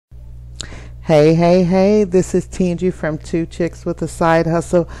Hey, this is Tangie from Two Chicks with a Side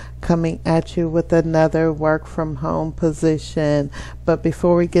Hustle coming at you with another work from home position. But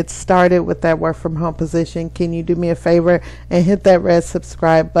before we get started with that work from home position, can you do me a favor and hit that red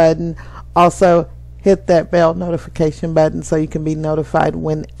subscribe button? Also, hit that bell notification button so you can be notified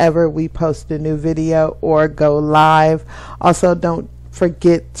whenever we post a new video or go live. Also, don't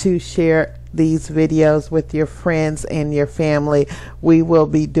forget to share these videos with your friends and your family. We will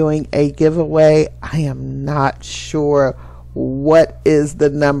be doing a giveaway. I am not sure what is the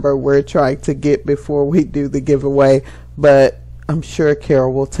number we're trying to get before we do the giveaway, but I'm sure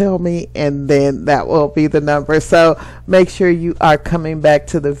Carol will tell me, and then that will be the number. So make sure you are coming back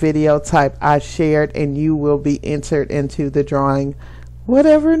to the video type I shared, and you will be entered into the drawing.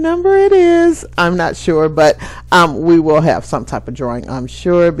 Whatever number it is, I'm not sure, but we will have some type of drawing, I'm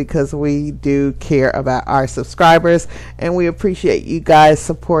sure, because we do care about our subscribers and we appreciate you guys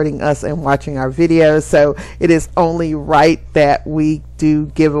supporting us and watching our videos. So it is only right that we do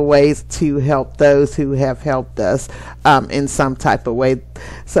giveaways to help those who have helped us in some type of way.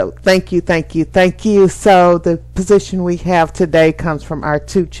 So thank you. So the position we have today comes from our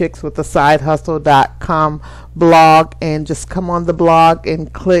twochickswithasidehustle.com blog, and just come on the blog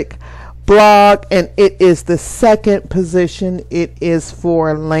and click blog, and it is the second position. It is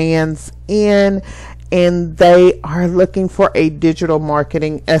for Lands End, and they are looking for a digital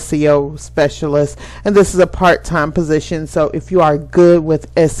marketing SEO specialist, and this is a part-time position. So if you are good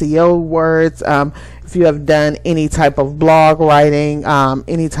with SEO words, if you have done any type of blog writing,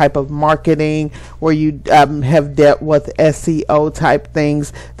 any type of marketing where you have dealt with SEO type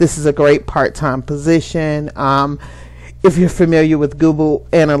things, this is a great part-time position. If you're familiar with Google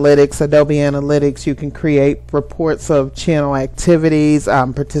Analytics, Adobe Analytics, you can create reports of channel activities,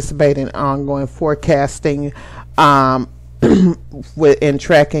 participate in ongoing forecasting, in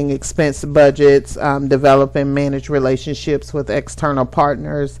tracking expense budgets, develop and manage relationships with external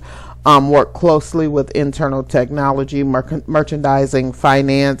partners, work closely with internal technology, merchandising,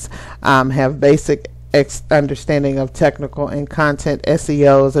 finance, have basic understanding of technical and content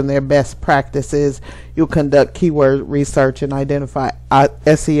SEOs and their best practices. You'll conduct keyword research and identify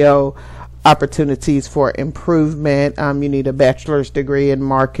SEO opportunities for improvement. You need a bachelor's degree in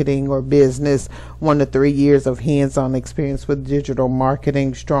marketing or business, 1 to 3 years of hands-on experience with digital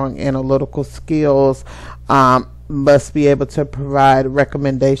marketing, strong analytical skills, must be able to provide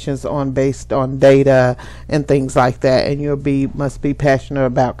recommendations based on data and things like that, and must be passionate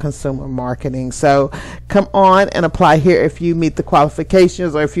about consumer marketing. So come on and apply here if you meet the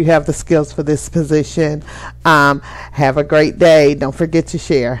qualifications or if you have the skills for this position. Have a great day. Don't forget to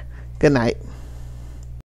share. Good night.